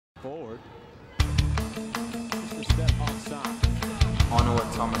forward. Just a step offside. Onua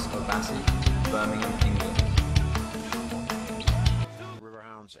Obasi, Birmingham, England.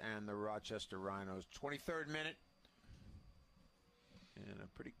 Riverhounds and the Rochester Rhinos. 23rd minute. And a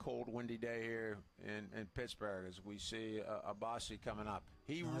pretty cold, windy day here in Pittsburgh as we see Obasi coming up.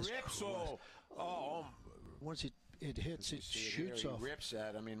 He rips. Once it hits, it shoots off. He rips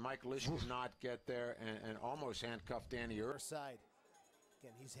that. I mean, Mike Lish could not get there and almost handcuffed Danny Earth. Side.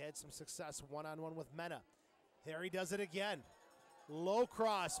 Again, he's had some success one-on-one with Mena. There he does it again. Low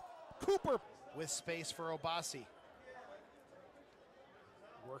cross. Cooper with space for Obasi.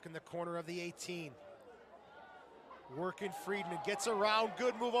 Working the corner of the 18. Working Friedman, gets around,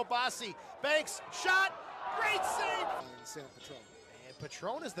 good move, Obasi. Banks, shot, great save! Sam Patron. And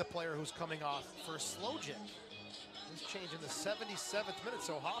Patron is the player who's coming off for Slojic. He's changing the 77th minute,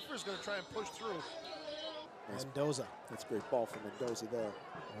 so Hoffer's going to try and push through. Mendoza. That's a great ball from Mendoza there.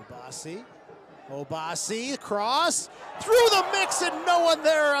 Obasi, cross, through the mix, and no one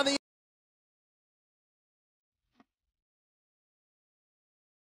there on the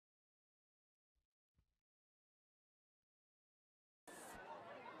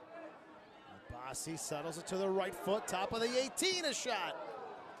Obasi settles it to the right foot, top of the 18, a shot.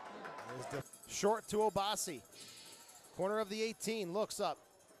 Short to Obasi. Corner of the 18, looks up.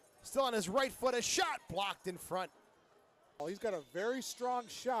 Still on his right foot, a shot blocked in front. Oh, he's got a very strong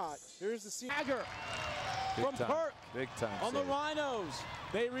shot. Here's the scene. Dagger from Perk. Big time on the Rhinos.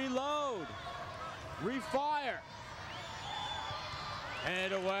 They reload. Refire.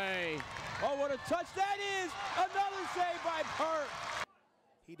 Head away. Oh, what a touch that is. Another save by Perk.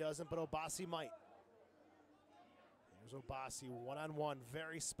 He doesn't, but Obasi might. Here's Obasi, one-on-one,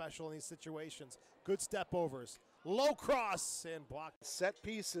 very special in these situations. Good step overs, low cross, and block. Set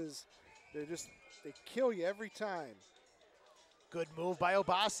pieces, they kill you every time. Good move by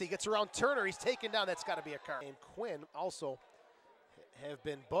Obasi, gets around Turner, he's taken down, that's gotta be a card. And Quinn also have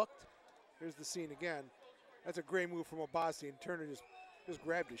been booked. Here's the scene again. That's a great move from Obasi, and Turner just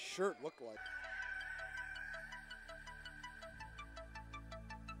grabbed his shirt, looked like.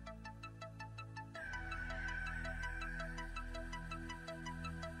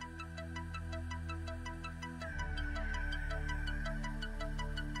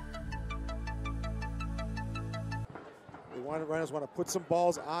 Rhinos want to put some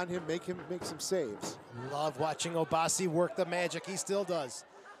balls on him, make some saves. Love watching Obasi work the magic. He still does.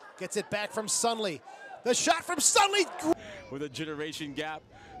 Gets it back from Sunley. The shot from Sunley. With a generation gap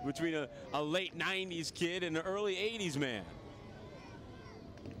between a late 90s kid and an early 80s man.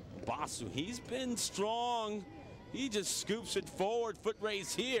 Basu, he's been strong. He just scoops it forward, foot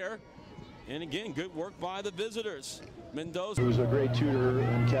race here. And again, good work by the visitors. Mendoza. Who's a great tutor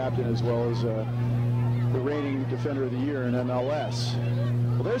and captain, as well as the reigning defender of the year in MLS.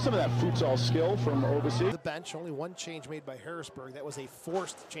 Well, there's some of that futsal skill from Obasi. The bench, only one change made by Harrisburg. That was a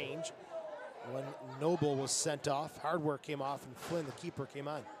forced change when Noble was sent off. Hardware came off and Flynn, the keeper, came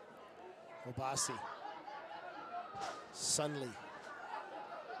on. Obasi. Sunley.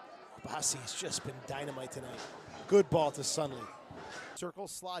 Obasi has just been dynamite tonight. Good ball to Sunley. Circle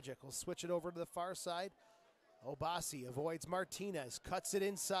Slojic will switch it over to the far side. Obasi avoids Martinez, cuts it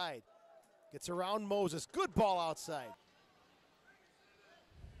inside. Gets around Moses. Good ball outside.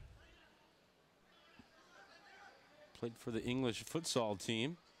 Played for the English futsal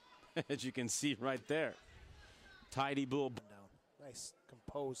team, as you can see right there. Tidy bull. Down. Nice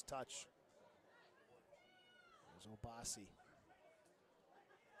composed touch. There's Obasi.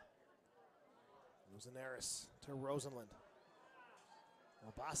 Luzinaris to Rosenland.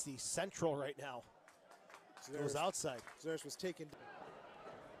 Obasi central right now. Goes outside. Zeres was taken.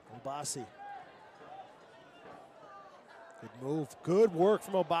 Obasi. Good move. Good work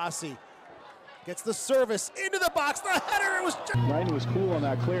from Obasi. Gets the service into the box. The header. It was. Knighton was cool on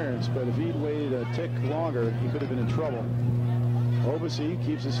that clearance, but if he'd waited a tick longer, he could have been in trouble. Obasi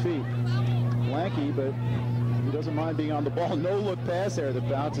keeps his feet. Lanky, but he doesn't mind being on the ball. No look pass there that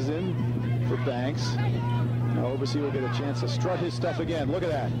bounces in for Banks. Now Obasi will get a chance to strut his stuff again. Look at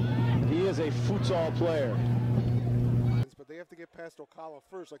that. He is a futsal player. But they have to get past Ocala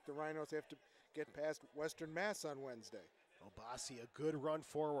first, like the Rhinos have to get past Western Mass on Wednesday. Obasi, a good run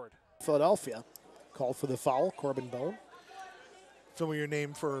forward. Philadelphia called for the foul. Corbin Bone. Familiar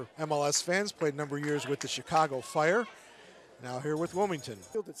name for MLS fans, played a number of years with the Chicago Fire. Now here with Wilmington. The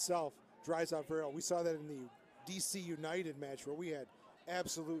field itself dries out very well. We saw that in the DC United match where we had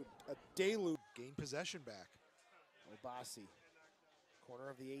absolute deluge. Gain possession back. Obasi. Corner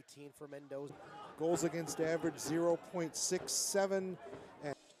of the 18 for Mendoza. Goals against average 0.67. And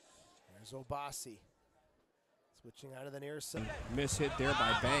there's Obasi. Switching out of the near side. Miss hit there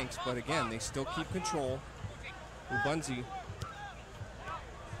by Banks, but again, they still keep control. Obasi,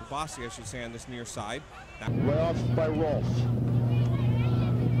 I should say, on this near side. Way off by Rolf.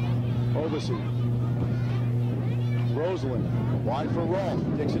 Obasi. Rosalind, wide for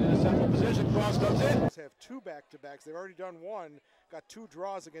Rolf. Takes it in a central position, cross comes in. Have two back-to-backs. They've already done one. Got two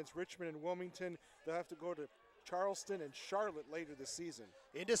draws against Richmond and Wilmington. They'll have to go to Charleston and Charlotte later this season.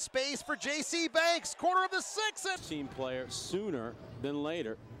 Into space for J.C. Banks, corner of the sixth. Team player sooner than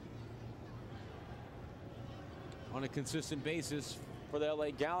later on a consistent basis for the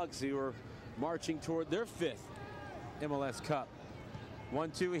LA Galaxy, who are marching toward their 5th MLS Cup.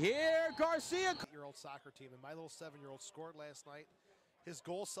 1-2 here, Garcia. 8-year-old soccer team, and my little 7-year-old scored last night. His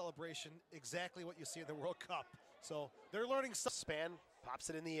goal celebration, exactly what you see in the World Cup. So they're learning some. Span pops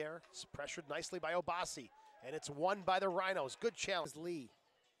it in the air, it's pressured nicely by Obasi, and it's won by the Rhinos. Good challenge, Lee.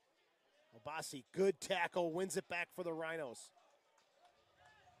 Obasi, good tackle, wins it back for the Rhinos.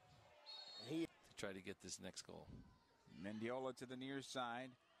 And he try to get this next goal. Mendiola to the near side,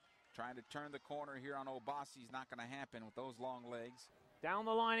 trying to turn the corner here on Obasi. Not going to happen with those long legs. Down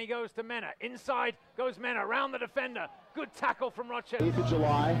the line he goes to Mena. Inside goes Mena, around the defender. Good tackle from Rochester. 8th of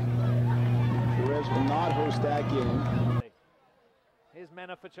July. Perez will not host that game. Here's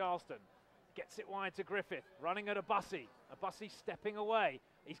Mena for Charleston. Gets it wide to Griffith. Running at Obasi. Obasi stepping away.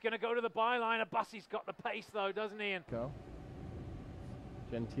 He's going to go to the byline. Obasi's got the pace though, doesn't he? Go.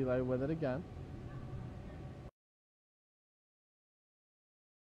 Gentile with it again.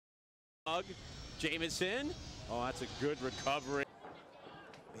 Jamison. Oh, that's a good recovery.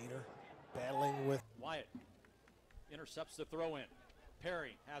 Bader battling with Wyatt. Intercepts the throw in.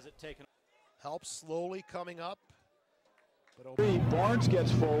 Perry has it taken. help slowly coming up. But Barnes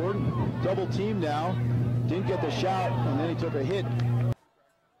gets forward. Double team now. Didn't get the shot, and then he took a hit.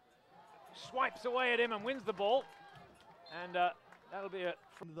 Swipes away at him and wins the ball. And that'll be it.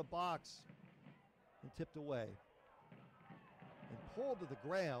 Into the box and tipped away. And pulled to the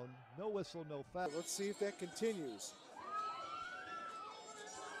ground. No whistle, no foul. Let's see if that continues.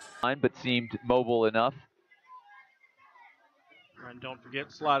 But seemed mobile enough. And don't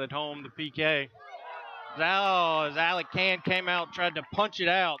forget, slotted home the PK. As Alec Can came out, tried to punch it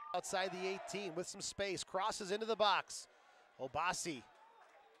out. Outside the 18 with some space, crosses into the box. Obasi.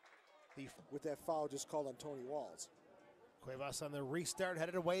 With that foul just called on Tony Walls. Cuevas on the restart,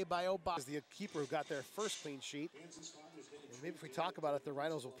 headed away by Obasi. The keeper who got their first clean sheet. And maybe if we talk about it, the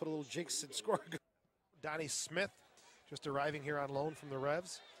Rhinos will put a little jinx and score. Donnie Smith just arriving here on loan from the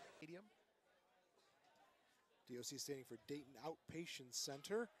Revs. DOC standing for Dayton Outpatient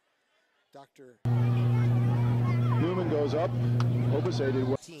Center. Dr. Newman goes up. Obasi did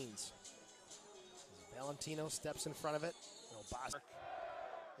well. Teens. Valentino steps in front of it. Obasi.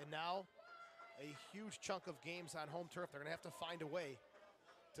 And now a huge chunk of games on home turf. They're going to have to find a way.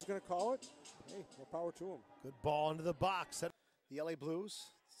 He's going to call it. Hey, more power to him. Good ball into the box. The LA Blues.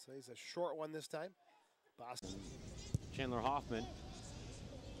 So he's a short one this time. Boston. Chandler Hoffman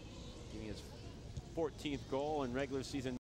getting his 14th goal in regular season.